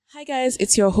Hi guys,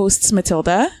 it's your hosts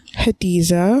Matilda,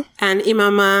 Hadiza, and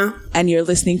Imama, and you're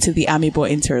listening to the Amebo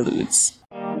Interludes.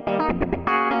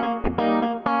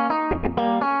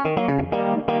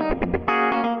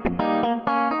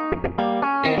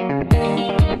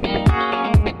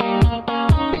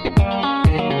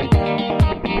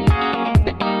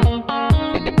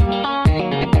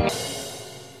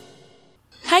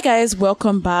 Hi guys,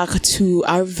 welcome back to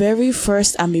our very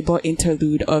first Amebo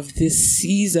interlude of this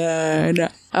season.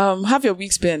 How have your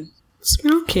weeks been? It's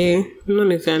been okay,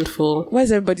 non-eventful. Why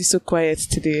is everybody so quiet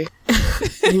today?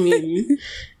 I mean,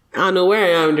 I don't know where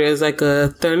I am. There's like a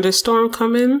thunderstorm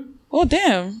coming. Oh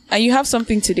damn! And you have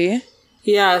something today?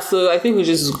 Yeah, so I think we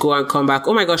just go and come back.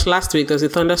 Oh my gosh, last week there was a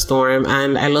thunderstorm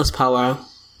and I lost power.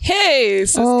 Hey,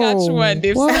 Saskatchewan,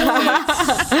 they've but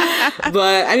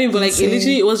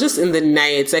it was just in the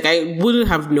night. Like, I wouldn't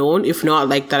have known if not,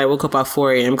 like, that I woke up at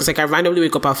 4 a.m. Because, like, I randomly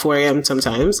wake up at 4 a.m.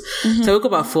 sometimes. Mm-hmm. So I woke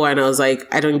up at 4 and I was like,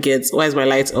 I don't get, why is my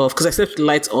lights off? Because I slept with the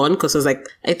lights on because I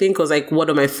think it was like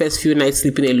one of my first few nights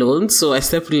sleeping alone. So I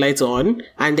slept with the lights on.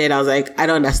 And then I was like, I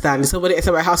don't understand. Somebody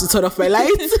inside my house to turn off my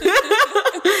lights.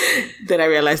 Then I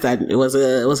realized that it was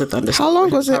a thunderstorm. How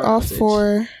long was it off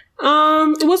for?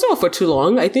 It wasn't off for too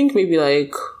long. I think maybe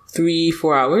like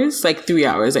 3-4 hours. Like 3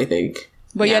 hours, I think.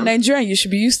 But you're Nigerian, you should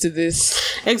be used to this.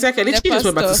 Exactly. I literally just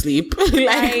went back to sleep.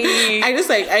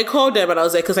 I called them and I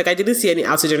was like, because like I didn't see any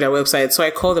outage on their website. So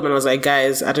I called them and I was like,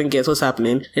 guys, I don't get what's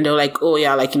happening. And they were like, oh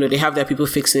yeah, like, you know, they have their people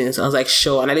fixing it. So I was like,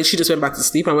 sure. And I literally just went back to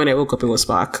sleep. And when I woke up, it was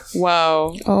back.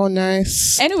 Wow. Oh,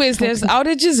 nice. Anyways, there's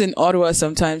outages in Ottawa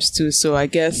sometimes too. So I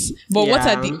guess. But what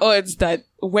are the odds that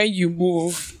when you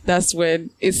move, that's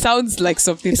when it sounds like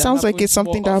something. It sounds like it's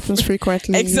something that happens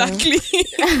frequently. Exactly.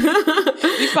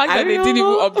 The fact that they didn't even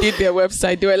update their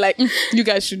website, they were like, you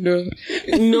guys should know.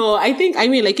 No, like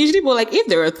usually, but like if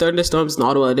there are thunderstorms in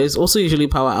Ottawa, there's also usually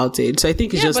power outage. So I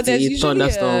think it's just the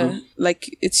thunderstorm.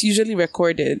 Like it's usually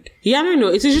recorded. Yeah, I don't know.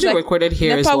 It's usually recorded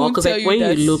here as well. Because like when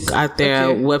you look at their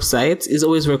website, it's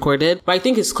always recorded. But I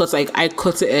think it's because like I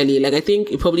cut it early. Like I think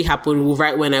it probably happened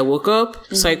right when I woke up.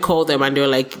 Mm-hmm. So I called them and they were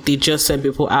like, they just sent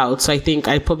people out. So I think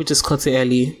I probably just cut it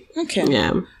early. Okay.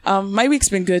 Yeah. My week's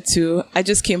been good too. I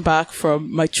just came back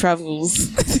from my travels.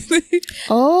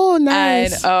 Oh,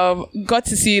 nice. And got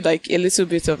to see like a little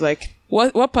bit of like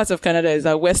what part of Canada is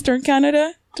that? Western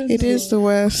Canada? It is the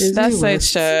West. That's like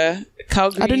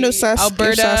Calgary. I don't know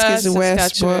Alberta, if Sask is the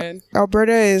West, but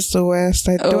Alberta is the West.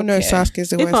 I don't know if Sask is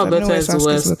the West. If Alberta is the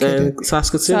West, then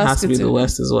Saskatoon has to be the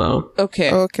West as well.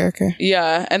 Okay.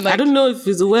 Yeah, and like I don't know if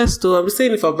it's the West though. I'm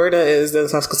saying if Alberta is, then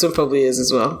Saskatoon probably is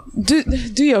as well. Do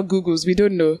your Googles. We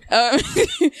don't know.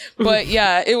 But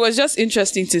yeah, it was just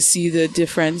interesting to see the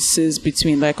differences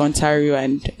between like Ontario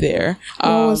and there.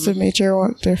 What was the major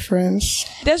difference?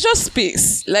 There's just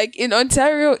space. Like in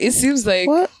Ontario, it seems like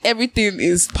everything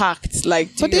is packed. Like,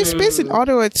 but there's space in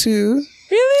Ottawa too.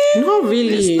 Really? Not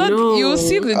really. No. You'll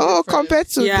see the difference. Compared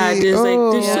to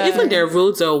even their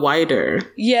roads are wider.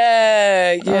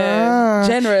 Yeah.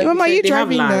 Generally, Mama, are you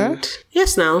driving there?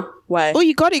 Yes, now. Why? Oh,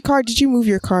 you got a car? Did you move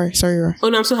your car? Sorry. Oh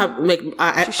no, I'm so happy. Like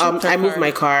I moved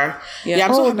my car. Yeah,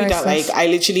 I'm so happy that like I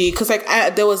literally because like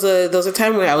there was a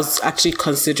time where I was actually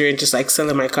considering just like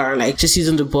selling my car, like just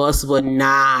using the bus, but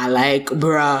nah, like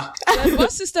bruh. The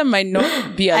bus system might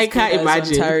not be as I can't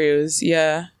imagine Ontario's.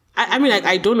 Yeah. I mean, like,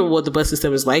 I don't know what the bus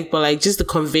system is like, but like, just the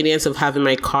convenience of having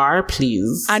my car,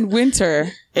 please. And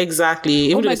winter. Exactly.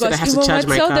 Even though I said I have to charge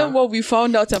my car. Tell them what we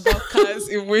found out about cars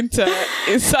in winter.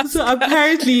 So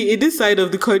apparently, in this side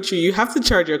of the country, you have to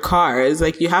charge your cars.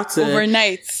 Like, you have to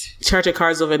overnight. Charge your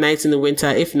cars overnight in the winter.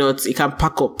 If not, it can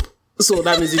pack up. So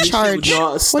that means charge.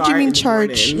 What do you mean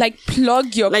charge? Like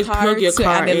plug your car to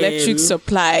an electric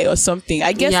supply or something.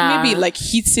 I guess maybe like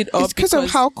heats it up. It's because of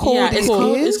how cold it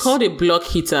is. It's called a block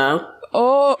heater.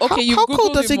 Oh, okay. How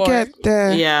cold does it get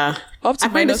there? Yeah. Up to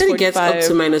minus 45. It gets up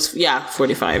to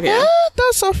 45, yeah.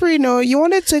 That's suffering, no. You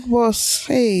want to take bus.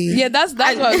 Hey. Yeah, that's what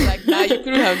I was like, nah, you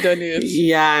couldn't have done it.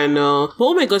 Yeah, I know. But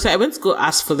oh my gosh, I went to go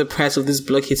ask for the price of this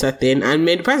block heater thing, and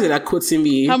man, the price that quoting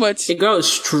me. How much? The girl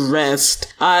was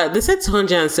stressed. They said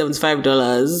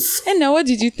 $275. And now what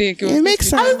did you think? It makes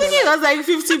sense. I was thinking it was like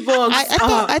 $50.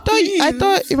 I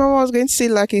thought your mama was going to say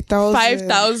like 1,000.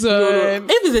 5,000. No.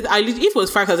 If it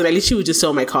was 5,000, I literally would just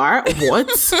sell my car. What?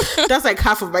 That's like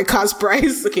half of my car's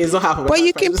price. Okay, it's not half of my But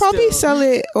you can probably sell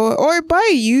it or buy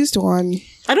a used one.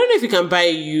 I don't know if you can buy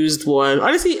a used one.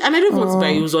 Honestly, and I don't want to buy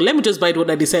a used one. Let me just buy the one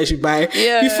that they said I should buy.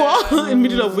 Yeah. Before, in the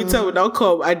middle of winter will now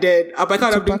come, and then I'll back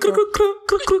out and doing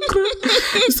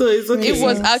so it's okay. It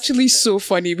was actually so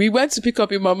funny. We went to pick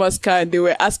up in Mama's car and they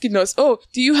were asking us, oh,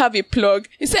 do you have a plug?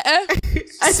 He said,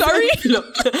 sorry?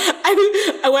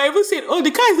 I even said, oh,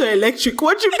 the car is not electric.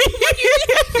 What do you mean?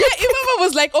 Yeah, Mama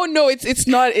was like, oh, no, it's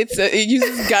not. It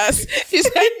uses gas. He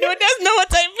said, no, that's not what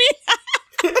I mean.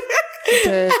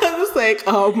 I was like,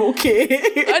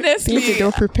 okay. Honestly, they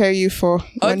don't prepare you for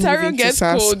Ontario gets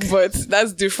cold, but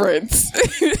that's different.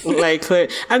 And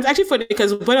it's actually funny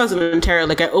because when I was in Ontario,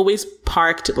 like I always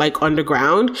parked like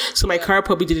underground, so my car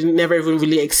probably never even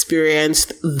really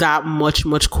experienced that much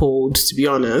cold, to be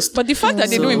honest. But the fact that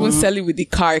they don't even sell it with the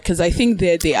car, because I think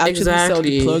they actually sell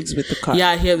the plugs with the car.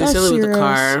 Yeah, here they sell it with the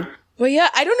car. But yeah,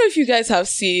 I don't know if you guys have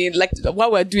seen, like,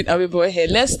 what we're doing Amebo here.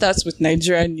 Let's start with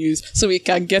Nigerian news so we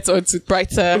can get on to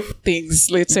brighter things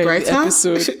later in the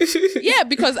episode. Yeah,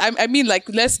 because I mean, like,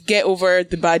 let's get over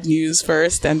the bad news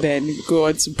first and then go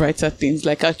on to brighter things,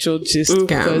 like actual gist,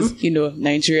 because,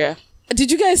 Nigeria. Did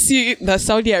you guys see that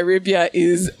Saudi Arabia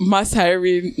is mass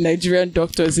hiring Nigerian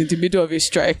doctors in the middle of a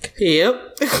strike?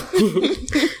 Yep.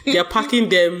 They're packing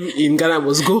them in Ghana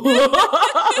must go.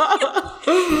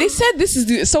 They said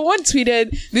someone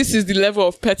tweeted, this is the level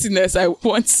of pettiness I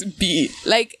want to be.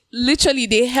 Like, literally,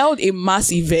 they held a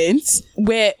mass event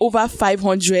where over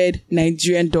 500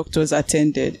 Nigerian doctors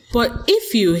attended. But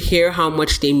if you hear how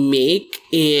much they make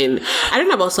I don't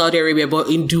know about Saudi Arabia, but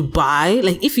in Dubai,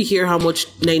 like if you hear how much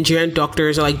Nigerian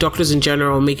doctors or like doctors in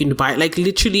general make in Dubai, like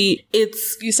literally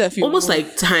it's almost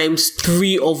like times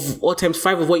 3 or times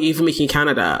 5 of what you even make in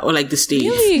Canada or like the States.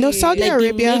 Really? No, Saudi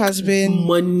Arabia has been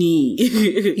money.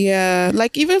 Yeah,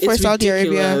 like even for Saudi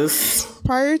ridiculous. Arabia.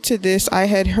 Prior to this, I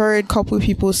had heard a couple of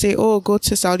people say, oh, go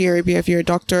to Saudi Arabia if you're a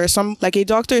doctor. Like a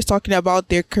doctor is talking about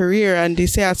their career and they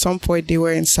say at some point they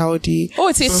were in Saudi. Oh,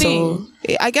 it's a thing.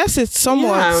 I guess it's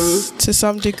somewhat to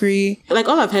some degree. Like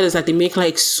all I've heard is that they make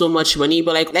like so much money,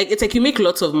 but like it's like you make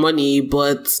lots of money,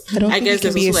 but I guess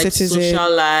there's also like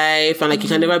social life and like you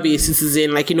can never be a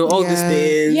citizen, like all these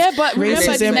things. Yeah, but remember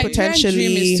racism the potentially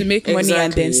dream is to make money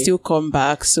and then still come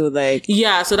back. So like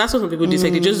so that's what some people do. It's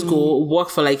like they just go work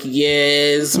for like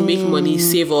years, make money,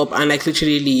 save up, and like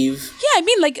literally leave. Yeah, I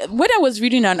mean, like when I was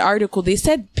reading an article, they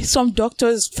said some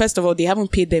doctors, first of all, they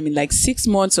haven't paid them in like 6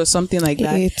 months or something like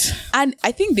that. And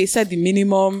I think they said the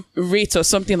minimum rate or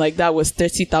something like that was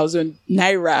 30,000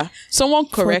 naira. Someone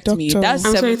correct me. That's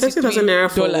 30,000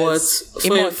 naira for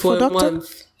what? For a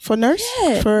month. For nurse?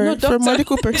 Yeah. For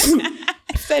medical person.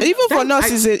 Even for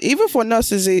nurses,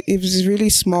 it was really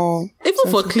small.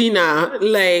 Even for cleaner,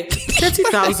 like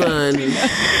 30,000.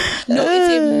 No,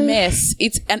 it's a mess.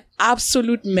 It's an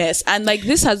absolute mess. And like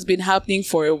this has been happening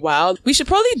for a while. We should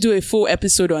probably do a full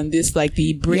episode on this, like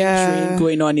the brain drain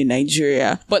going on in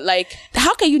Nigeria. But like,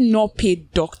 how can you not pay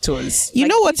doctors? You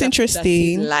know what's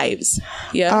interesting? Lives.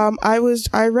 Yeah.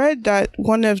 I read that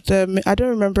one of the, I don't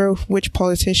remember which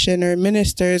politician or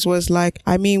ministers was like,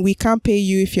 I mean, we can't pay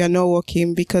you if you're not working,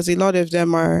 because a lot of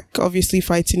them are obviously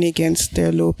fighting against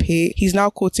their low pay. He's now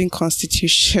quoting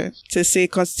Constitution to say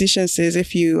Constitution says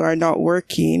if you are not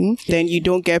working, then you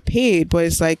don't get paid. But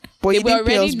it's like, but you didn't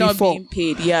pay us before. Being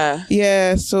paid, yeah.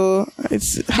 Yeah, so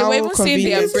it's how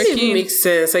convenient. This doesn't make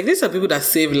sense. Like these are people that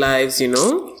save lives,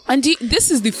 And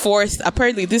this is the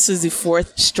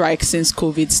fourth strike since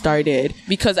COVID started,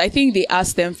 because I think they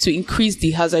asked them to increase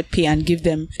the hazard pay and give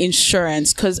them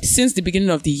insurance, because since the beginning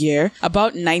of the year,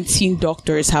 about 19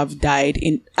 doctors have died,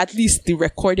 in at least the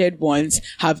recorded ones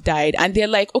have died. And they're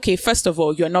like, okay, first of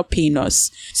all, you're not paying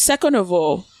us. Second of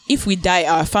all, if we die,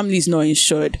 our family is not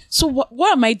insured. So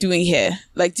what am I doing here?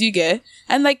 Like, do you get?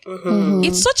 And like,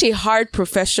 it's such a hard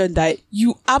profession that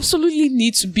you absolutely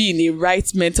need to be in a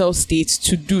right mental state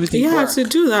to do the work. Yeah, to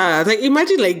do that. Like,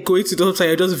 imagine like going to the hospital,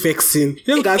 you're just vexing. You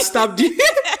just got stabbed.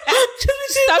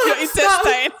 Stab your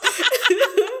intestine.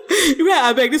 Right,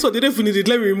 I beg, this one didn't finish it.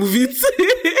 Let me remove it.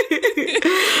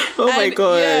 My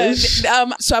gosh.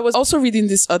 Yeah, so I was also reading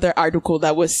this other article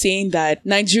that was saying that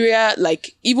Nigeria,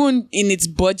 like, even in its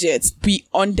budget, we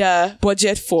under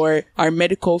budget for our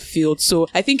medical field. So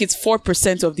I think it's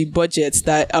 4% of the budget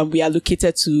that we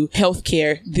allocated to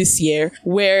healthcare this year,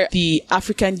 where the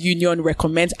African Union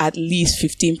recommends at least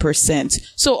 15%.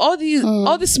 So all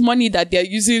this money that they're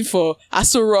using for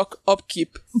Aso Rock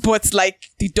upkeep, but like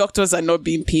the doctors are not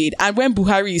being paid. And when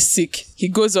Buhari is sick, he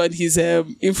goes on his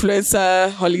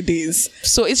influencer holidays.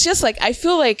 So it's just like, I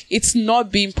feel like it's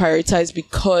not being prioritized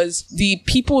because the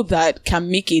people that can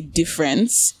make a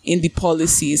difference in the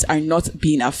policies are not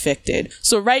being affected.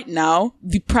 So right now,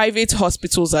 the private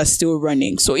hospitals are still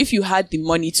running. So if you had the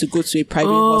money to go to a private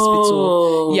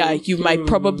hospital, you might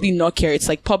probably not care. It's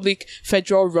like public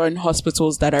federal run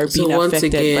hospitals that are being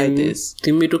affected by this.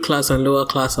 The middle class and lower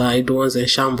class are the ones in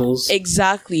shambles.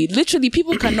 Exactly. Literally,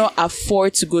 people cannot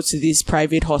afford to go to these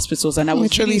private hospitals. And I was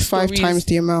literally 5 times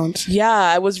the amount. Yeah,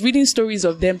 I was reading stories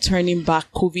of them turning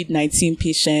back COVID-19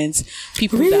 patients.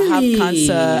 People that have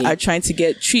cancer are trying to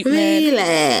get treatment.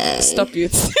 Really? Stop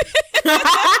it.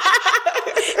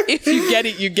 If you get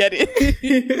it, you get it.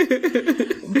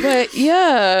 But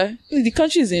yeah, the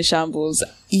country is in shambles.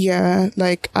 Yeah,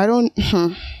 like I don't.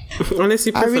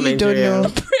 Honestly, I really don't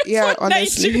know. Yeah,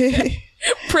 honestly.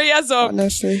 Prayers up.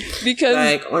 Honestly.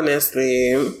 Because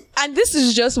honestly. And this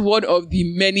is just one of the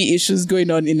many issues going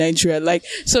on in Nigeria. Like,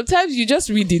 sometimes you just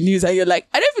read the news and you're like,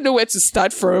 I don't even know where to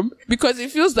start from, because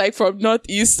it feels like from north,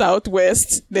 east, south,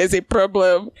 west, there's a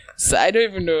problem. So I don't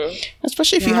even know.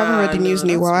 Especially if you haven't read the news in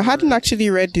a while. I hadn't actually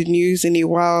read the news in a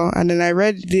while, and then I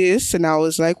read this and I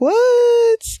was like,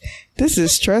 what? This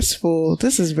is stressful.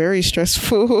 This is very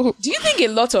stressful. Do you think a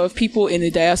lot of people in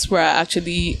the diaspora are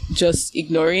actually just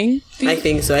ignoring? I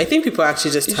think so. I think people are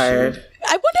actually just tired.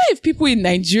 I wonder if people in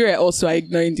Nigeria also are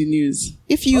ignoring the news.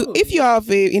 If you are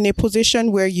in a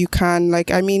position where you can, like,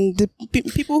 I mean, the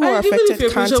people who are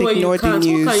affected can't ignore the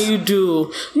news. What can you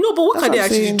do? No, but what can they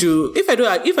actually do? If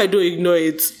I don't ignore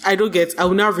it, I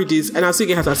will now read this and I'll still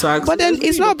get heart attacks. But then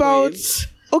it's not about...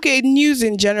 Okay, news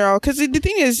in general, because the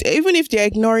thing is, even if they're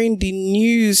ignoring the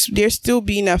news, they're still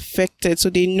being affected, so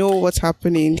they know what's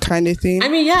happening, kind of thing. I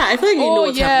mean, yeah, I feel like they know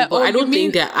what's happening, but I don't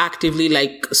think they're actively,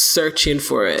 like, searching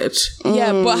for it.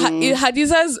 Yeah, but in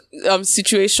Hadiza's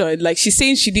situation, like, she's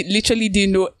saying she literally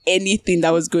didn't know anything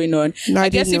that was going on. No, I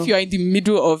guess if you're in the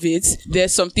middle of it,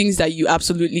 there's some things that you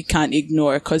absolutely can't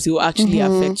ignore, because it will actually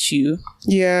affect you.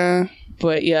 Yeah.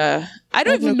 But, yeah, I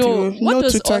don't even know. What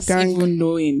does us even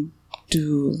knowing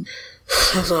do?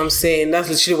 That's what I'm saying. That's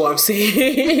literally what I'm saying.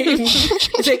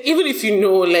 It's like, even if you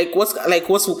know,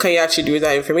 what can you actually do with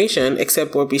that information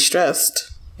except or be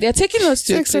stressed? They're taking us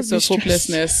to a place of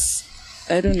hopelessness.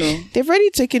 I don't know. They've already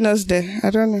taken us there. I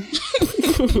don't know.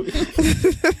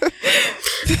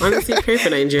 Honestly, pray for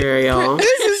Nigeria, y'all.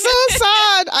 This is so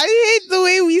sad. I hate the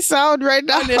way we sound right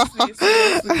now. Honestly,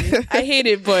 seriously. I hate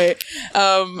it, but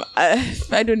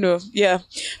I don't know. Yeah.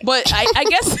 But I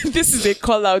guess this is a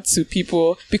call out to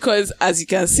people, because as you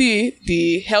can see,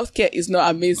 the healthcare is not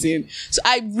amazing. So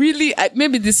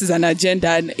maybe this is an agenda,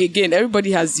 and again,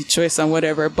 everybody has the choice and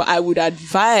whatever, but I would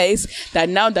advise that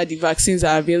now that the vaccines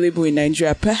are available in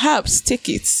Nigeria, perhaps take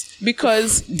it,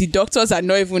 because the doctors are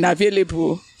not even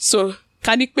available. So,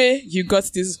 Kanikpe, you got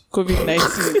this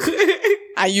COVID-19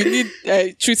 and you need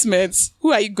treatments.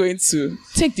 Who are you going to?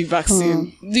 Take the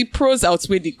vaccine. The pros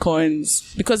outweigh the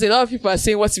cons, because a lot of people are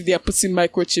saying, what if they are putting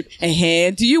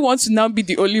microchip? Do you want to now be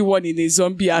the only one in a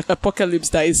zombie apocalypse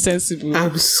that is sensible?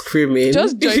 I'm screaming.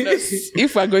 Just join us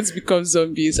if we're going to become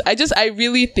zombies. I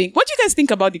really think, what do you guys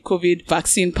think about the COVID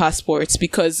vaccine passports?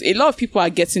 Because a lot of people are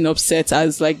getting upset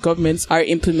as like governments are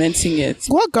implementing it.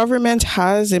 What government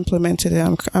has implemented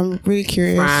it? I'm really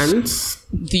curious. France,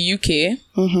 the UK.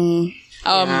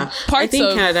 Yeah. I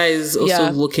think Canada is also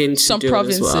looking to some do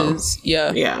provinces. It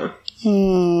as well.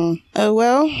 Yeah.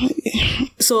 Well,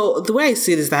 so the way I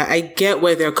see it is that I get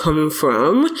where they're coming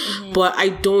from, but I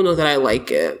don't know that I like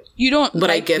it. You don't, but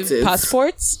like I get the it.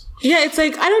 Passports? Yeah, it's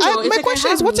like, I don't know. My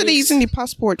question is, what are they using the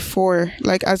passport for?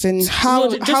 Like, as in, how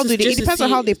do they? It depends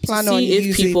on how they plan on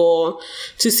using.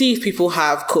 To see if people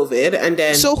have COVID, and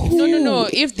then no.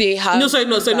 If they have, not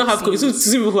have COVID. So to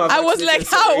see people who have. I was like,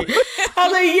 how? I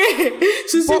was like, yeah.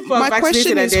 To see people have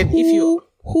vaccinated, and then if you.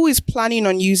 Who is planning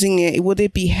on using it? Would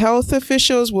it be health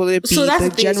officials? Will it be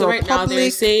the general public? Now they're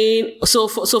saying, so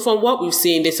from what we've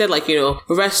seen, they said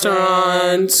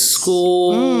restaurants,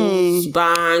 schools,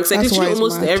 banks, literally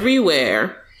almost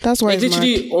everywhere. That's why it's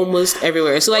literally almost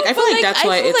everywhere. So I feel like that's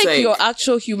why it's like your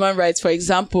actual human rights, for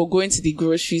example, going to the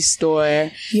grocery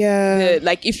store. Yeah.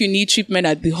 If you need treatment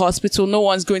at the hospital, no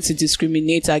one's going to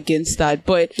discriminate against that.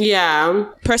 But yeah,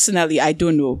 personally, I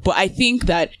don't know. But I think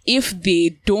that if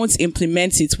they don't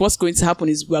implement it, what's going to happen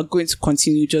is we're going to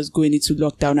continue just going into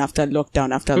lockdown after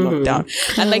lockdown after lockdown.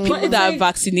 And people that are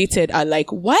vaccinated are like,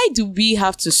 why do we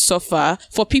have to suffer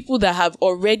for people that have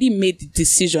already made the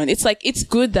decision? It's like, it's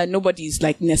good that nobody is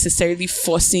necessarily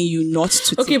forcing you not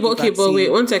to take the vaccine. But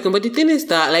wait 1 second. But the thing is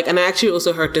that, like, and I actually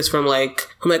also heard this from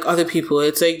other people.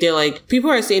 It's like, they're like, people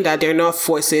are saying that they're not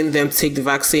forcing them to take the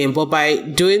vaccine, but by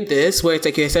doing this, where it's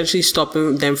like you're essentially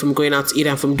stopping them from going out to eat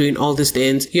and from doing all these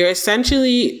things, you're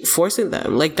essentially forcing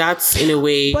them. Like, that's in a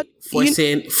way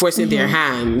forcing their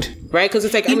hand, right? Because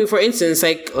it's like, I mean, for instance,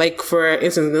 like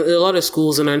a lot of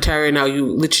schools in Ontario now, you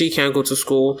literally can't go to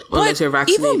school unless you're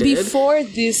vaccinated. Even before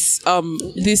this, I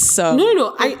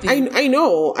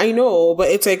know, but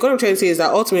it's like, what I'm trying to say is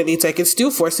that ultimately it's like, it's still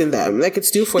forcing them. Like, it's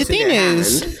still forcing their hand. The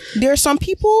thing is, there are some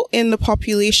people in the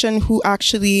population who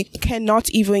actually cannot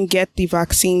even get the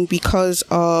vaccine because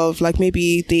of, like,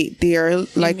 maybe they are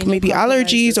like maybe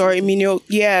allergies or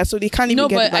so they can't even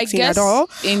get the vaccine at all.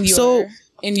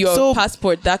 In your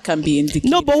passport, that can be indicated.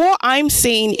 No, but what I'm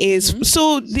saying is,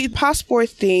 so the passport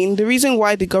thing, the reason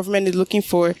why the government is looking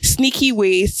for sneaky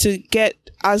ways to get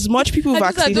as much people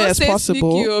vaccinated as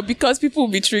possible. Sneaky, because people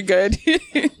will be triggered.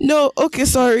 No, okay,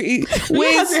 sorry.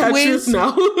 Ways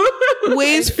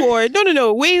for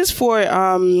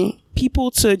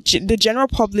people to the general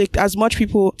public, as much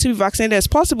people to be vaccinated as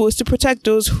possible, is to protect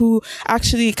those who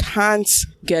actually can't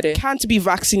be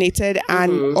vaccinated,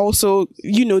 and also,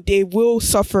 they will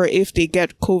suffer if they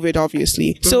get COVID,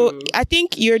 obviously. So I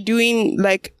think you're doing,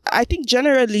 like, I think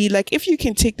generally, like, if you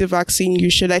can take the vaccine, you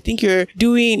should. I think you're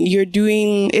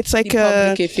doing it's like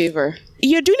public a favor.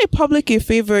 You're doing a public a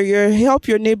favor. You help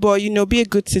your neighbor, be a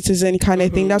good citizen kind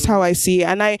of thing. That's how I see it.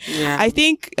 And I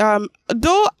think,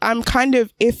 though I'm kind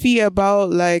of iffy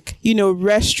about, like,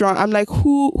 restaurant, I'm like,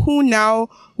 who now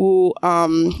will,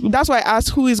 that's why I asked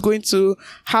who is going to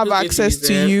have access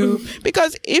to you,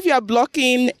 because if you're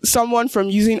blocking someone from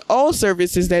using all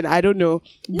services, then I don't know.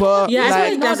 But I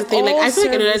feel like that's the thing. Like, I feel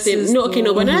like another thing. But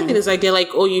another thing is, like, they're like,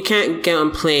 oh, you can't get on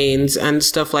planes and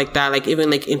stuff like that. Like, even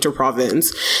like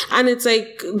inter-province, and it's like,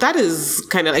 that is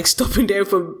kind of like stopping them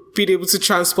from being able to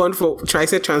transport from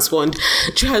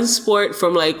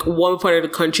like one part of the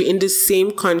country in the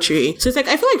same country. So it's like,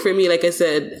 I feel like for me, like I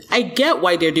said, I get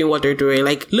why they're doing what they're doing.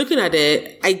 Like, looking at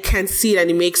it, I can see it and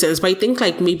it makes sense. But I think,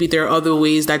 like, maybe there are other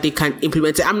ways that they can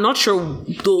implement it. I'm not sure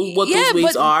what those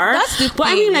ways are. That's the thing.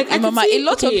 I mean, like, a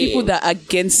lot of people that are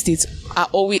against it are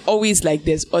always like,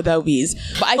 there's other ways.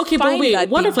 But I find that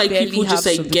what if, like, people just,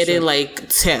 like, getting, like,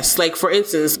 tests? Like, for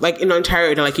instance, like in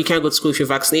Ontario, they're like, you can't go to school if you're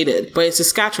vaccinated. But in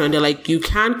Saskatchewan, they're like, you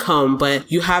can come,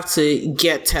 but you have to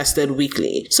get tested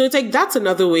weekly. So it's like, that's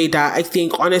another way that I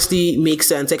think honestly makes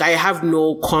sense. Like, I have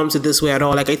no qualms with this way at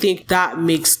all. Like, I think that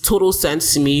makes total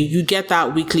sense to me. You get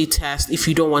that weekly test if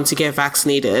you don't want to get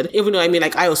vaccinated. Even though, I mean,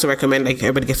 like, I also recommend, like,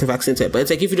 everybody getting vaccinated. But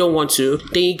it's like, if you don't want to,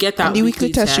 then you get that and the weekly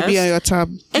test should be on your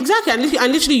tab. Exactly.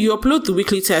 And literally, you upload the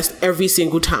weekly test every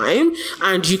single time,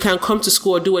 and you can come to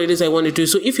school or do what it is I want to do.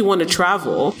 So if you want to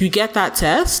travel, you get that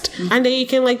test, and then you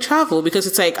can, like, travel. Because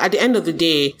it's like, at the end of the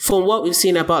day, from what we've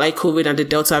seen about, like, COVID and the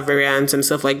Delta variant and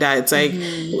stuff like that, it's like,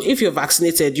 if you're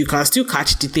vaccinated, you can still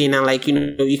catch the thing, and, like,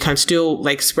 you can still,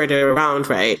 like, spread it around,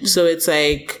 right? So it's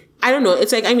like, I don't know.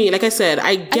 It's like, I mean, like I said,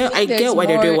 I get why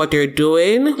they're doing what they're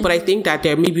doing, but I think that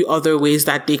there may be other ways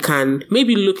that they can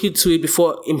maybe look into it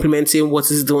before implementing what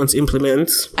is the one to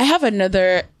implement. I have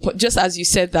another, just as you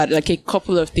said that, like, a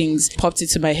couple of things popped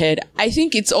into my head. I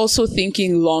think it's also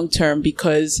thinking long term,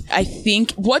 because I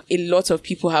think what a lot of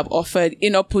people have offered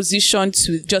in opposition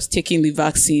to just taking the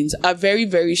vaccines are very,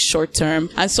 very short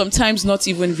term, and sometimes not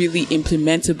even really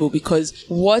implementable, because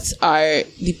what are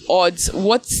the odds?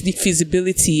 What's the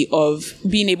feasibility of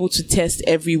being able to test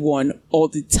everyone all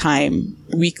the time,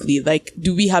 weekly? Like,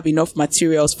 do we have enough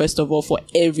materials, first of all, for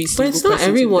every single person? But it's not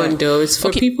everyone, though. It's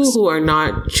for people who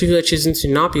are choosing to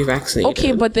not be vaccinated.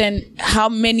 Okay, but then how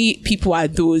many people are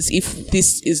those if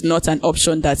this is not an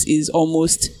option that is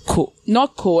almost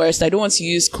not coerced? I don't want to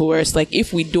use coerced. Like,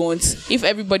 if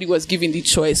everybody was given the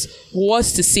choice,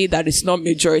 what's to say that it's not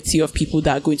majority of people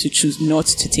that are going to choose not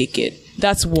to take it?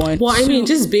 That's one. Well, I mean,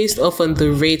 just based off on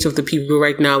the rate of the people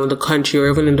right now in the country or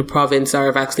even in the province that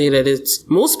are vaccinated, it's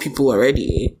most people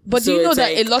already. But do you know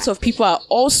that a lot of people are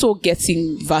also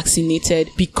getting vaccinated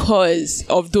because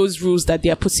of those rules that they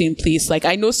are putting in place? Like,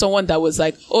 I know someone that was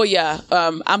like, oh yeah,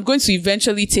 I'm going to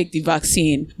eventually take the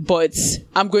vaccine, but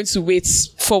I'm going to wait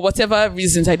for whatever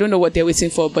reasons. I don't know what they're waiting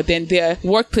for, but then their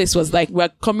workplace was like, we're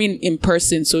coming in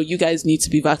person, so you guys need to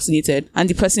be vaccinated. And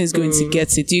the person is going to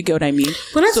get it. Do you get what I mean?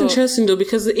 But that's interesting, though,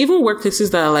 because even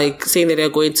workplaces that are like saying that they're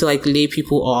going to like lay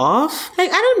people off, like,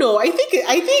 I don't know. I think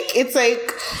it's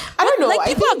like, I don't know. Like,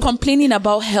 people are complaining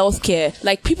about healthcare.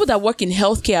 Like, people that work in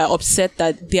healthcare are upset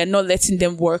that they are not letting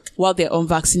them work while they're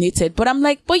unvaccinated. But I'm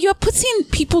like, but you're putting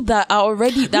people that are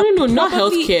already... That no, not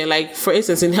healthcare. Like, for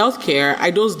instance, in healthcare,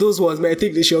 those ones, I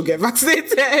think they should get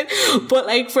vaccinated. But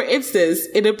like, for instance,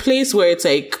 in a place where it's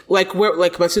like where,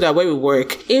 like Matilda, where we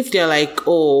work, if they're like,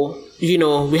 oh, you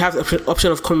know, we have the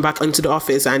option of coming back into the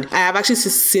office, and I have actually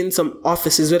seen some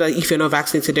offices where if you're not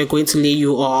vaccinated, they're going to lay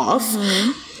you off.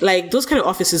 Mm-hmm. Like, those kind of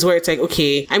offices where it's like,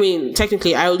 okay, I mean,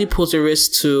 technically, I only pose a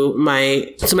risk to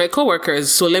my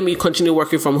coworkers, so let me continue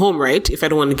working from home, right? If I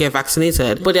don't want to get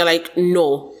vaccinated. But they're like,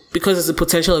 no. Because there's a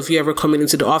potential of you ever coming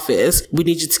into the office, we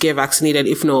need you to get vaccinated.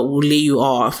 If not, we'll lay you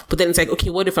off. But then it's like, okay,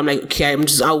 what if I'm like, okay,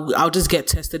 I'll just get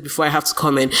tested before I have to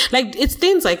come in. Like, it's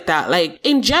things like that. Like,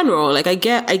 in general, like, I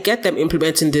get them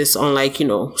implementing this on, like, you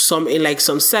know, some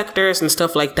sectors and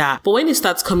stuff like that. But when it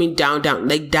starts coming down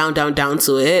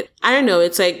to it, I don't know,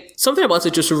 it's like something about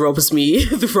it just rubs me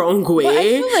the wrong way. But I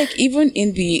feel like even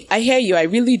I hear you, I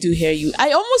really do hear you.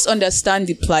 I almost understand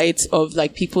the plight of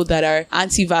like people that are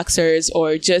anti-vaxxers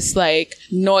or just like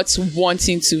not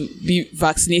wanting to be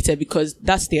vaccinated because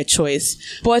that's their choice.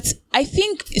 But I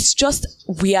think it's just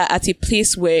we are at a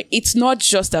place where it's not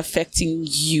just affecting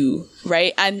you,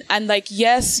 right? And like,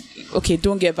 yes, okay,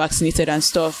 don't get vaccinated and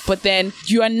stuff, but then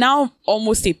you are now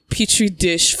almost a petri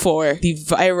dish for the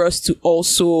virus to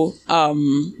also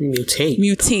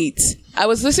mutate. I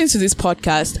was listening to this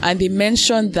podcast and they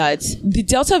mentioned that the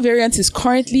Delta variant is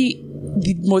currently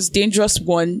the most dangerous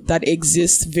variant that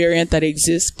exists,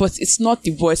 but it's not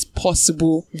the worst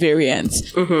possible variant.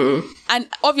 Mm-hmm. And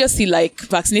obviously, like,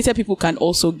 vaccinated people can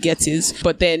also get it,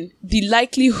 but then the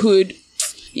likelihood...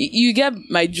 You get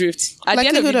my drift. At the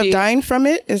end of the day, dying from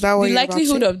it? Is that what you're about to say?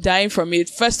 The likelihood of dying from it,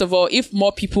 first of all, if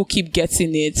more people keep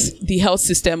getting it, the health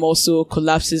system also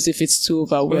collapses if it's too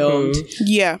overwhelmed. Mm-hmm.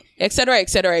 Yeah. Etc.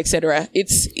 It's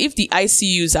if the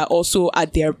ICUs are also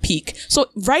at their peak. So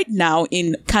right now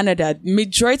in Canada,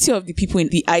 majority of the people in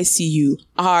the ICU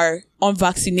are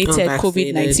unvaccinated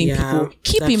COVID-19 people.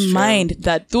 Keep in mind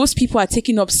that those people are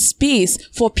taking up space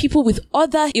for people with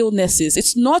other illnesses.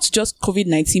 It's not just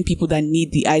COVID-19 people that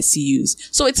need the ICUs.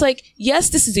 So it's like, yes,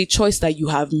 this is a choice that you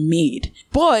have made.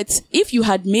 But if you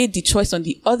had made the choice on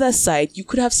the other side, you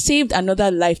could have saved another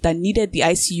life that needed the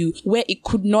ICU where it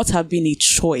could not have been a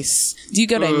choice. Do you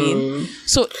get what I mean?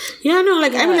 So yeah, no,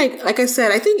 like, yeah. I mean, like I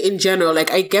said, I think in general, like,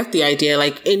 I get the idea.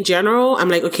 Like, in general, I'm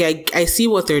like, okay, I see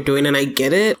what they're doing and I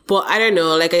get it. But I don't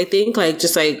know, like, I think, like,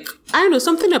 just like, I don't know,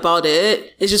 something about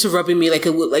it is just rubbing me like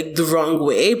the wrong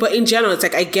way. But in general, it's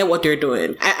like, I get what they're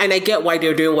doing. And I get why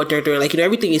they're doing what they're doing. Like, you know,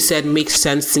 everything you said makes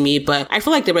sense to me. But I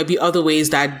feel like there might be other ways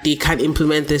that they can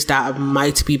implement this that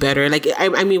might be better. Like,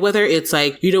 I mean, whether it's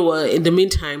like, you know what, in the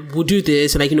meantime, we'll do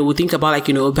this. And like, you know, we'll think about like,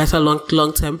 you know, a better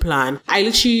long-term plan.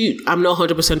 I'm not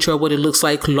 100% sure what it looks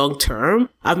like long-term.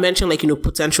 I've mentioned like, you know,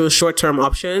 potential short-term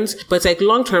options. But it's like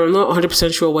long-term, I'm not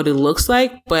 100% sure what it looks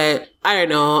like. But I don't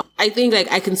know. I think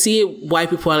like I can see why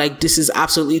people are like, this is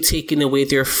absolutely taking away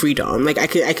their freedom. Like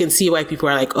I can see why people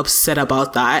are like upset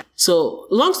about that. So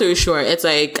long story short, it's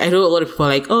like, I know a lot of people are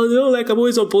like, oh no, like I'm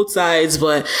always on both sides.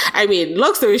 But I mean,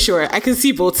 long story short, I can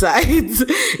see both sides.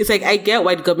 It's like, I get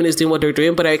why the government is doing what they're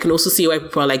doing, but I can also see why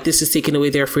people are like, this is taking away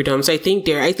their freedom. So I think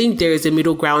there is a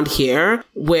middle ground here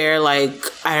where like,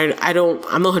 I'm not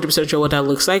 100% sure what that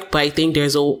looks like, but I think there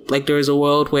is a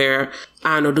world where,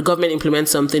 I don't know, the government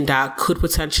implements something that could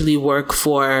potentially work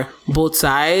for both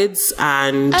sides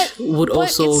and would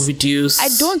also reduce... I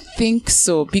don't think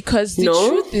so, because the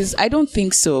truth is, I don't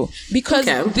think so. Because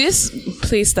this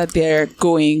place that they're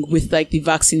going with like the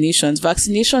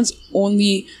vaccinations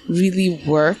only really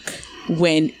work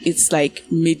when it's like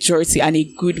majority and a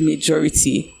good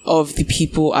majority of the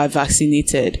people are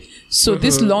vaccinated. So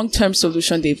this long-term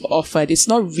solution they've offered, it's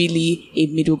not really a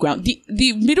middle ground.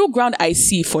 The middle ground I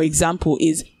see, for example,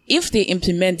 is if they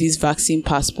implement these vaccine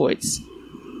passports,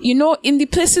 you know, in the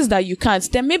places that you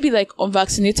can't, then maybe like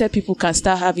unvaccinated people can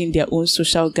start having their own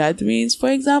social gatherings, for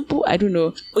example. I don't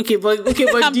know. Okay, but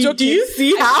do you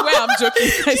see how? I swear I'm joking.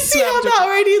 I see how that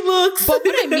already looks. But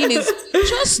what I mean is,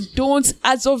 just don't,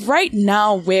 as of right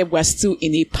now where we're still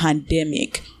in a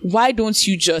pandemic, why don't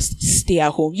you just stay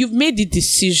at home? You've made the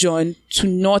decision to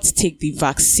not take the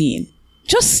vaccine.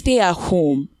 Just stay at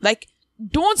home. Like,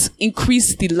 don't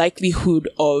increase the likelihood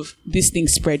of this thing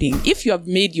spreading. If you have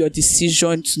made your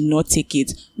decision to not take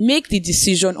it, make the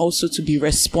decision also to be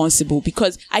responsible,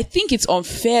 because I think it's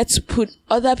unfair to put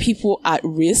other people at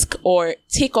risk or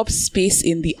take up space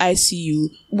in the ICU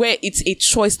where it's a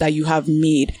choice that you have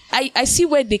made. I see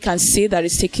where they can say that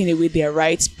it's taking away their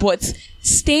rights, but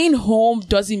staying home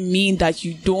doesn't mean that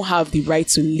you don't have the right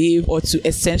to live or to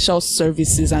essential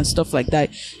services and stuff like that.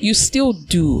 You still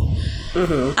do.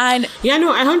 Mm-hmm. And yeah,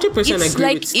 no, I 100% agree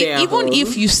like with stay at even home.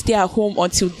 if you stay at home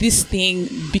until this thing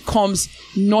becomes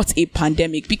not a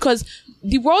pandemic, because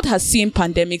the world has seen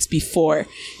pandemics before.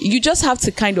 You just have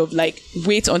to kind of like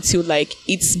wait until like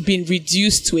it's been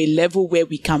reduced to a level where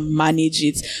we can manage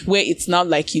it, where it's not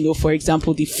like, you know, for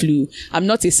example, the flu. I'm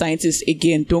not a scientist,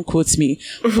 again, don't quote me,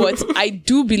 but I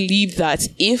do believe that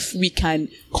if we can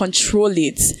control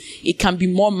it, it can be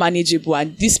more manageable.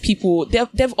 And these people,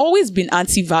 they've always been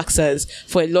anti-vaxxers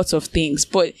for a lot of things,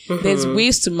 but there's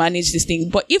ways to manage this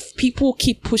thing. But if people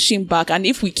keep pushing back, and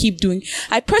if we keep doing,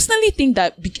 I personally think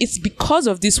that it's because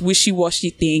of this wishy-washy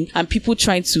thing and people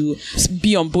trying to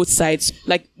be on both sides.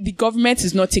 Like, the government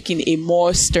is not taking a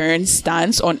more stern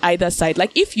stance on either side.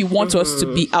 Like, if you want us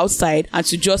to be outside and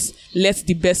to just let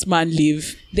the best man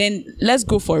live, then let's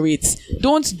go for it.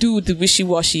 Don't do the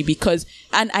wishy-washy, because,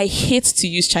 and I hate to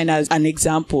use China as an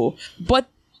example, but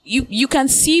you can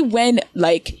see when,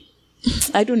 like,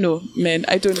 I don't know, man.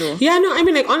 I don't know. Yeah, no, I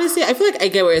mean, like, honestly, I feel like I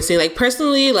get what you're saying. Like,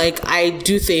 personally, like, I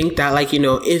do think that, like, you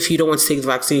know, if you don't want to take the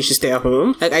vaccine, you should stay at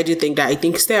home. Like, I do think that. I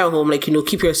think stay at home, like, you know,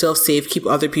 keep yourself safe, keep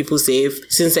other people safe,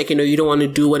 since, like, you know, you don't want to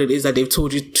do what it is that they've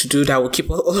told you to do that will keep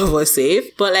all of us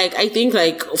safe. But, like, I think,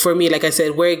 like, for me, like I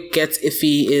said, where it gets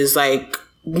iffy is, like,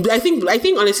 I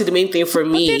think honestly the main thing for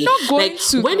me, like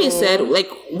when they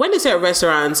said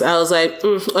restaurants, I was like,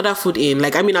 order food in.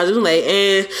 Like, I mean, I was just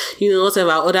like, you know,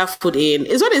 whatever, order food in.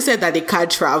 It's when they said that they can't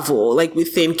travel, like,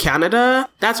 within Canada.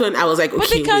 That's when I was like, okay, but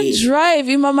they can't drive.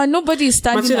 Mama, nobody is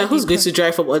standing. Martina, who's going to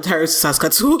drive from Ontario to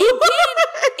Saskatoon?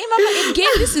 Again,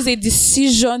 this is a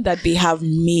decision that they have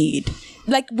made.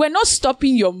 Like, we're not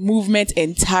stopping your movement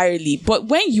entirely, but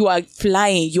when you are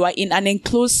flying, you are in an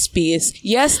enclosed space.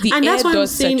 Yes, the and air that's why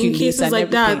does I'm saying in cases like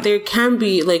everything. that, there can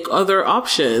be like other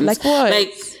options. Like what?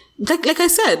 Like I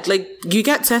said, like, you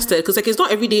get tested, because, like, it's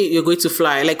not every day you're going to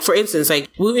fly. Like, for instance, like,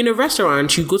 we're in a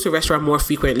restaurant, you go to a restaurant more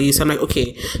frequently. So I'm like,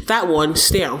 okay, that one,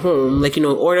 stay at home, like, you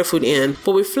know, order food in.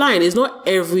 But with flying, it's not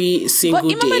every single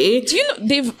day. Do you know,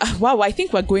 they've, wow, I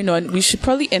think we're going on. We should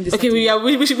probably end this. Okay,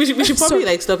 we should probably,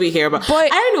 like, stop it here. But I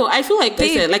don't know. I feel like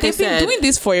they've been doing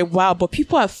this for a while, but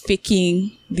people are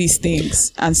faking these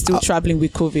things and still traveling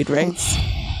with COVID, right?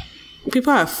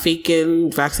 People are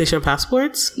faking vaccination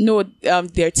passports? No,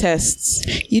 their tests.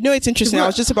 You know, it's interesting. I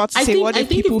was just about to say, what if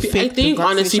people fake? I think,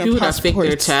 honestly, people that fake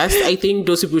their test, I think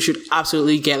those people should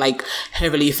absolutely get, like,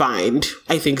 heavily fined.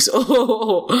 I think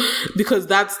so. Because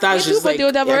that's just, like, they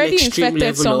would have already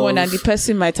infected someone and the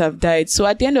person might have died. So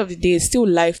at the end of the day, it's still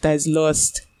life that is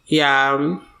lost.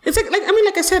 Yeah. It's like, I mean,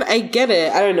 like I said, I get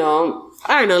it. I don't know.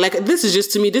 Like, this is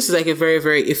just, to me, this is, like, a very,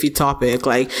 very iffy topic.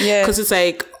 Like, because it's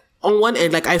like, on one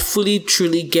end, like, I fully,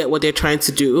 truly get what they're trying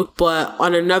to do. But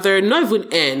on another, not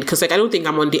even end, because, like, I don't think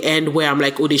I'm on the end where I'm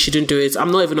like, oh, they shouldn't do it.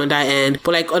 I'm not even on that end.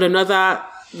 But, like, on another,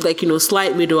 like, you know,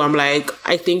 slight middle, I'm like,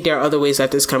 I think there are other ways that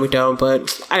this can be done.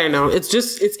 But I don't know. It's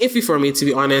iffy for me, to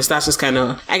be honest. That's just kind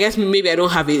of, I guess maybe I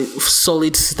don't have a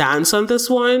solid stance on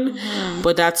this one.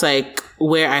 But that's, like,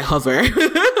 where I hover.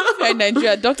 In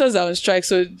Nigeria, doctors are on strike,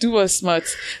 so do us smart.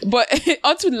 But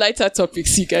on to lighter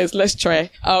topics, you guys. Let's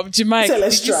try. Jemike, so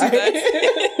let's try.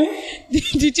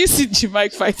 Did you see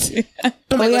Jemike fighting?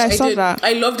 Oh yeah, I saw that.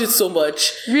 I loved it so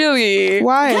much. Really?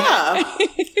 Why? Yeah.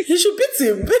 He should beat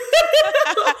him.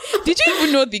 Did you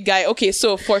even know the guy? Okay,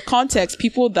 so for context,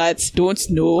 people that don't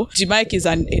know, Jemike is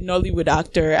a Nollywood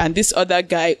actor, and this other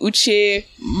guy, Uche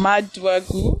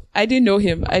Madwagu, I didn't know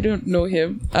him. I don't know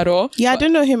him at all. Yeah, I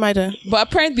don't know him either. But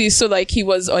apparently, so like he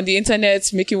was on the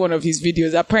internet making one of his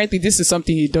videos. Apparently, this is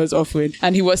something he does often.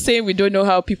 And he was saying, we don't know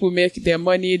how people make their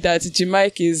money, that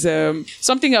Jemike is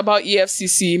something about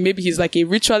EFCC. Maybe he's like a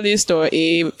ritualist or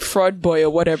a fraud boy or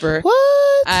whatever.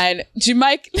 What? And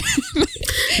Jemike...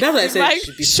 That's what I said.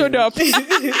 Jemike showed up.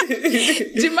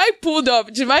 Jemike pulled up.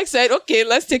 Jemike said, okay,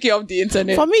 let's take it off the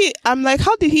internet. For me, I'm like,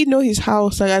 how did he know his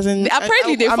house? Like, as in,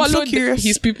 apparently they followed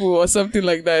his people or something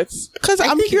like that. Because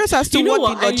I'm curious as to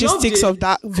what the logistics of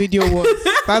that video was.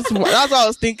 That's what I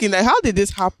was thinking. Like, how did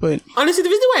this happen? Honestly, the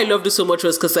reason why I loved it so much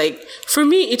was because, like, for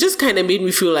me, it just kind of made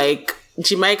me feel like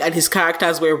Jimike and his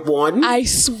characters were one. I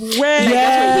swear.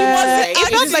 Yeah. Like, It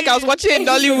felt like I was watching a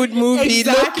Nollywood movie.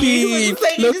 Exactly.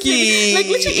 Loki. Like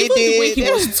literally, even the way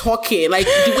he was talking, like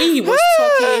the way he was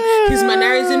talking, his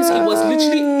mannerisms, it was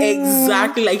literally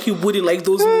exactly like he would in like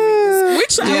those movies.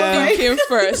 Which do you think came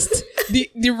first?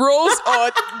 The Rose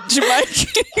or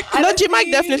Jimike? No,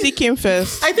 Jimike definitely came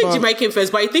first. I think Jimike came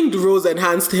first, but I think the Rose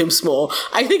enhanced him small.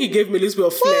 I think it gave me a little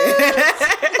bit of flair.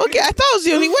 Okay, I thought it was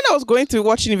the only when I was going through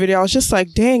watching the video, I was just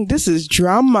like, dang, this is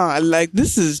drama. Like,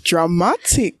 this is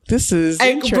dramatic. This is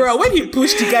bro, when he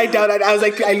pushed the guy down, and I was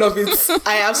like, I love it.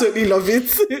 I absolutely love it.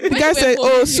 The guy said,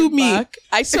 oh, sue me.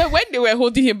 I swear, when they were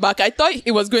holding him back, I thought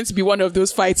it was going to be one of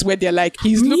those fights where they're like,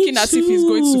 he's looking as if he's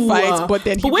going to fight, but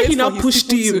then when he now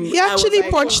pushed him, he actually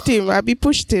punched him. Abby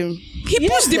pushed him. He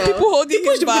pushed the people holding him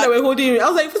back. The people that were holding him. I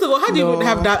was like, first of all, how do you even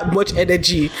have that much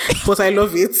energy? But I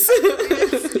love it.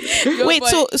 Wait,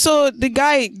 so the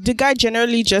guy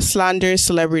generally just slanders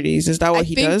celebrities. Is that what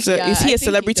he does? Is he a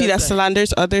celebrity that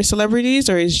slanders other celebrities,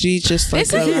 or is he just like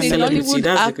he's a Hollywood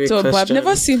actor? But I've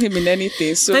never seen him in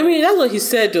anything. So I mean, that's what he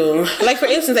said, though. Like, for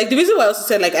instance, like the reason why I also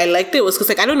said like I liked it was because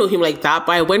like I don't know him like that,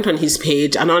 but I went on his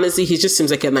page, and honestly, he just seems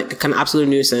like an absolute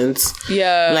nuisance.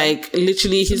 Yeah, like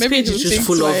literally, his page is just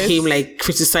full of him like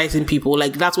criticizing people.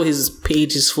 Like that's what his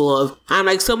page is full of. And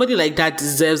like somebody like that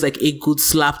deserves like a good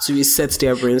slap to reset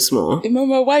their brains more.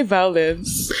 Remember, why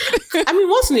violence? I mean,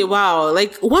 once in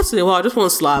a while, just one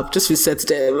slap, just reset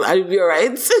them. I'll be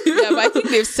alright. Yeah, but I think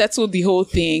they've settled the whole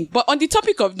thing. But on the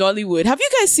topic of Nollywood, have you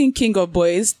guys seen King of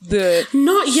Boys?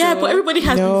 Not yet, but everybody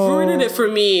has been ruining it for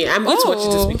me. I'm going to watch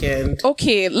it this weekend.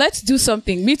 Okay, let's do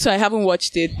something. Me too, I haven't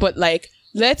watched it, but like,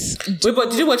 let's wait, but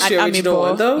did you watch the original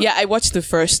one though? Yeah, I watched the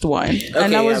first one,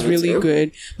 and that was really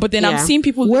good. But then I'm seeing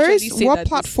people say what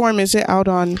platform is it out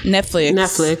on?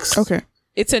 Netflix. Okay.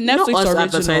 It's a Netflix original.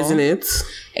 Advertising it.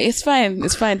 It's fine.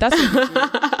 That's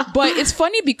but it's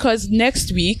funny because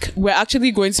next week we're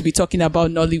actually going to be talking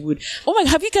about Nollywood. Oh my!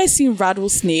 Have you guys seen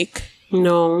Rattlesnake?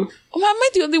 No. Oh, am I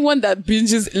the only one that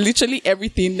binges literally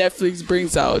everything Netflix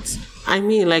brings out? I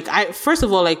mean, like, first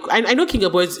of all, like, I know King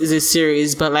of Boys is a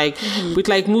series, but like, with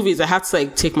like movies, I have to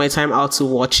like take my time out to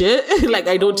watch it. Like,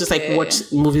 I don't just like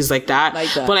watch movies like that.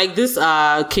 But like this,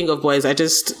 King of Boys, I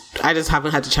just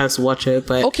haven't had the chance to watch it.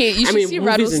 But okay, you should see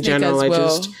movies in general. As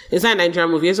well. Is that a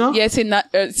Nigerian movie as well? Yeah,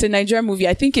 it's a Nigerian movie.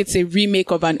 I think it's a remake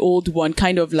of an old one,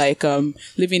 kind of like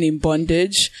Living in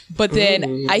Bondage. But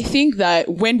then I think that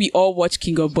when we all watch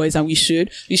King of Boys, and we should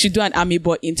do an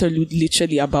Amebo interlude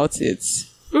literally about it.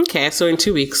 Okay, so in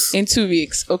 2 weeks.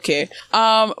 Okay.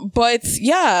 But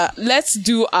yeah, let's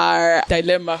do our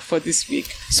dilemma for this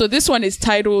week. So this one is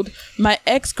titled, My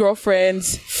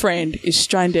Ex-Girlfriend's Friend is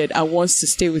Stranded and Wants to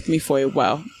Stay with Me for a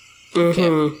While.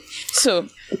 Okay. So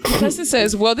the person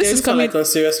says, well, this is coming... like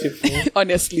serious people.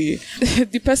 Honestly.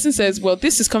 The person says, well,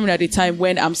 this is coming at a time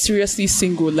when I'm seriously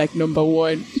single, like number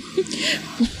one.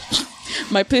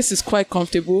 My place is quite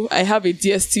comfortable. I have a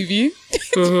DSTV,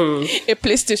 a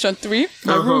PlayStation 3.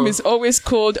 My room is always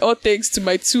cold, all thanks to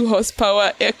my 2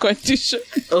 horsepower air conditioner.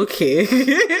 Okay.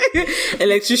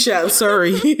 Electrician,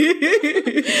 sorry.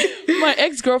 My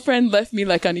ex-girlfriend left me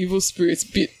like an evil spirit.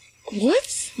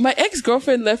 What? My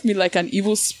ex-girlfriend left me like an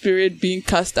evil spirit being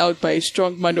cast out by a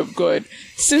strong man of God.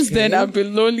 Since then, I've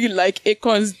been lonely like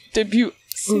Akon's debut.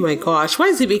 Oh my gosh. Why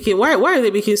are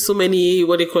they making so many,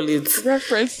 what do you call it?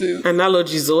 References.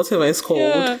 Analogies or whatever it's called.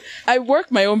 Yeah. I work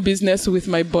my own business with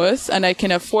my boss and I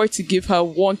can afford to give her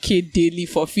 1K daily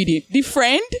for feeding. The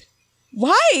friend?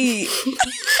 Why?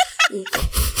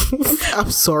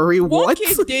 I'm sorry, what?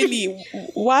 1K daily.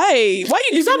 Why? Why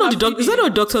you? Is that not a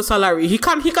doctor's salary? He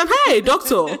can hire a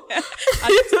doctor.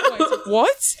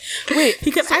 What? Wait. He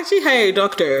can actually hire a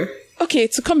doctor. Okay,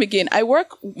 to come again, I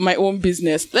work my own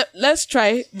business. Let's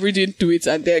try reading through it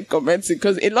and then commenting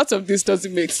because a lot of this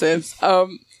doesn't make sense.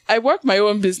 I work my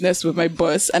own business with my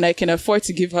boss and I can afford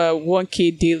to give her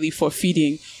 1K daily for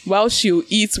feeding while she'll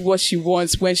eat what she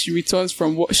wants when she returns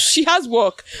from work. She has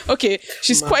work. Okay,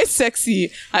 she's quite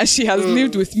sexy and she has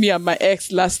lived with me and my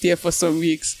ex last year for some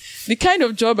weeks. The kind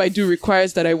of job I do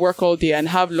requires that I work all day and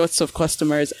have lots of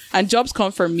customers, and jobs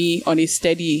come from me on a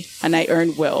steady and I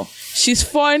earn well. She's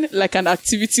fun, like an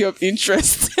activity of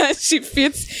interest, and she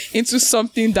fits into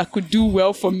something that could do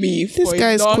well for me. This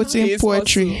guy is quoting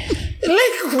poetry.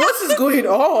 Like, what is going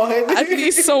on? At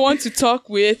least someone to talk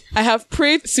with. I have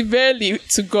prayed severely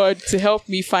to God to help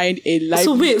me find a life.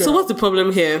 So wait, so what's the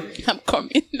problem here? I'm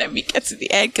coming. Let me get to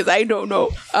the end because I don't know.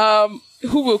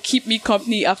 who will keep me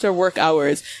company after work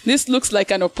hours. This looks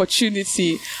like an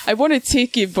opportunity. I want to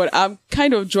take it, but I'm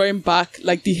kind of drawing back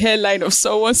like the hairline of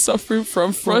someone suffering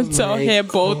from frontal hair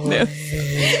baldness.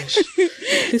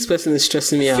 This person is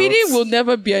stressing me out. Feeding will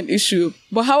never be an issue.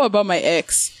 But how about my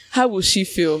ex? How will she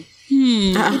feel?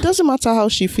 It doesn't matter how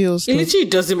she feels. It literally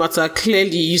doesn't matter.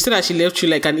 Clearly, you said that she left you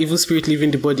like an evil spirit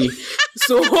leaving the body.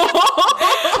 So,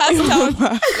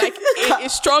 like a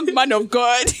strong man of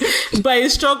God. By a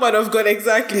strong man of God,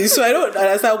 exactly. So I don't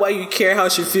understand why you care how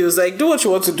she feels. Like, do what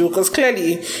you want to do, because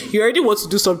clearly you already want to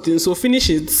do something. So finish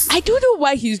it. I don't know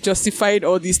why he's justifying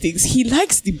all these things. He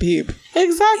likes the babe.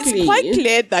 Exactly. It's quite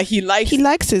clear that he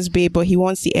likes his babe, but he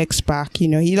wants the ex back.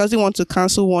 He doesn't want to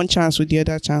cancel one chance with the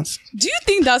other chance. Do you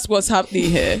think that's what's happening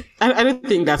here? I don't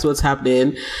think that's what's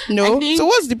happening. No. So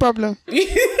what's the problem?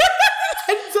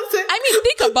 I mean,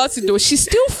 think about it though. She's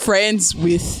still friends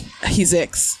with his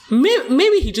ex.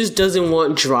 Maybe he just doesn't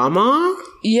want drama.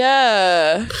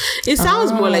 Yeah. It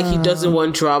sounds more like he doesn't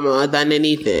want drama than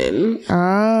anything.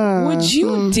 Would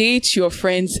you date your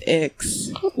friend's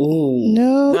ex? Ooh.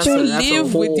 No. Would you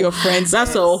live with your friend's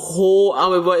That's ex? a whole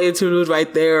Amebo interlude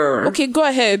right there. Okay, go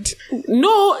ahead.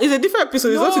 No, it's a different episode.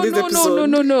 It's not today's episode.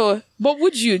 No. But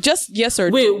would you? Just yes or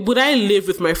no? Wait, would I live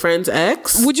with my friend's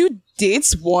ex? Would you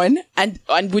date one and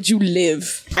would you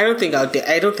live? I don't think I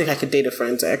don't think I could date a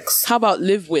friend's ex. How about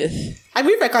live with? I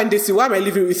mean, if I can't date you, why am I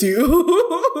living with you?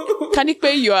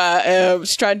 Kanikpe, you are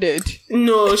stranded.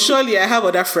 No, surely I have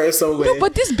other friends somewhere. No,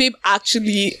 but this babe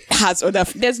actually has other.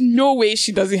 There's no way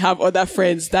she doesn't have other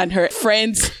friends than her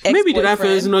friend's ex-boyfriend. Maybe the other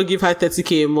friends do not give her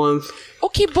 30K a month.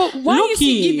 Okay, but why is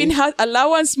he giving her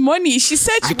allowance money? She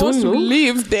said she wants to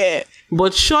live there.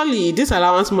 But surely this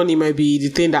allowance money might be the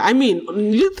thing that, I mean,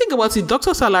 you think about it,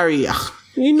 doctor salary,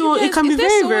 it can be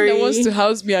very, very... that wants to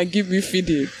house me and give me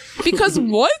feeding. Because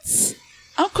what?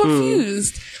 I'm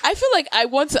confused. I feel like I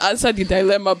want to answer the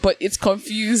dilemma, but it's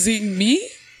confusing me.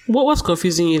 What's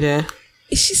confusing you there?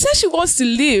 She says she wants to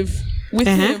live with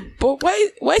him, but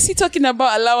why is he talking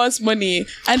about allowance money?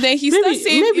 And then he starts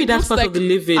saying maybe that's part like of the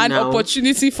living an now.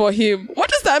 Opportunity for him. What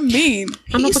does that mean?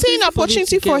 He's saying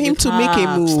opportunity for him to make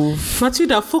a move.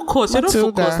 Matilda, focus. You're not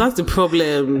focused. That's the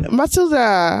problem.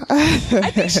 Matilda. I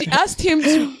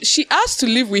think she asked to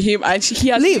live with him, and he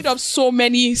has made up so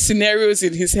many scenarios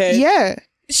in his head. Yeah.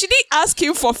 She didn't ask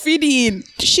him for feeding.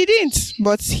 She didn't,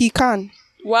 but he can.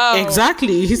 Wow.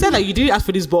 Exactly. He said that you didn't ask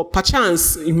for this, but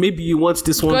perchance maybe you want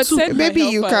this one too. Maybe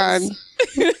you can.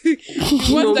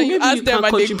 You ask them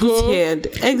and they go.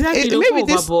 Exactly. Don't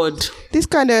go overboard. This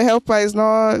kind of helper is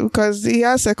not, because he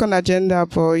has second agenda,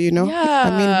 but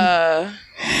Yeah.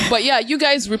 But yeah, you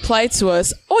guys reply to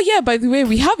us. Oh yeah, by the way,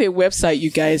 we have a website,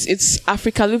 you guys. It's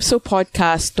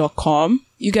africalypsopodcast.com.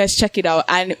 You guys check it out.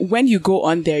 And when you go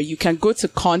on there, you can go to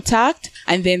contact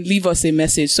and then leave us a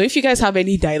message. So if you guys have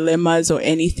any dilemmas or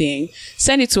anything,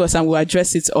 send it to us and we'll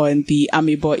address it on the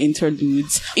Amebo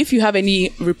Interludes. If you have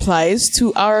any replies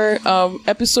to our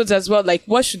episodes as well, like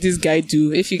what should this guy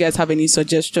do? If you guys have any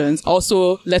suggestions,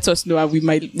 also let us know and we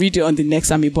might read it on the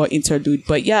next Amebo Interlude.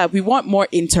 But yeah, we want more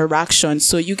interaction.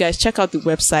 So you guys check out the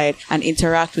website and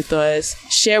interact with us.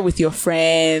 Share with your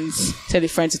friends. Tell a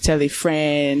friend to tell a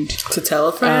friend. To tell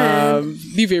a friend.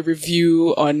 Leave a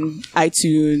review on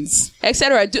iTunes,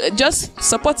 etc. Just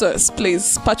support us,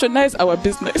 please. Patronize our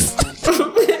business.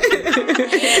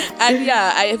 And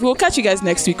yeah, I will catch you guys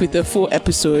next week with the full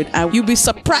episode, and you'll be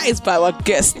surprised by our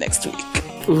guest next week.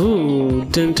 Ooh,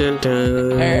 dun dun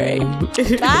dun. All right.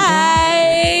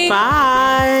 Bye.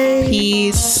 Bye.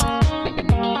 Peace.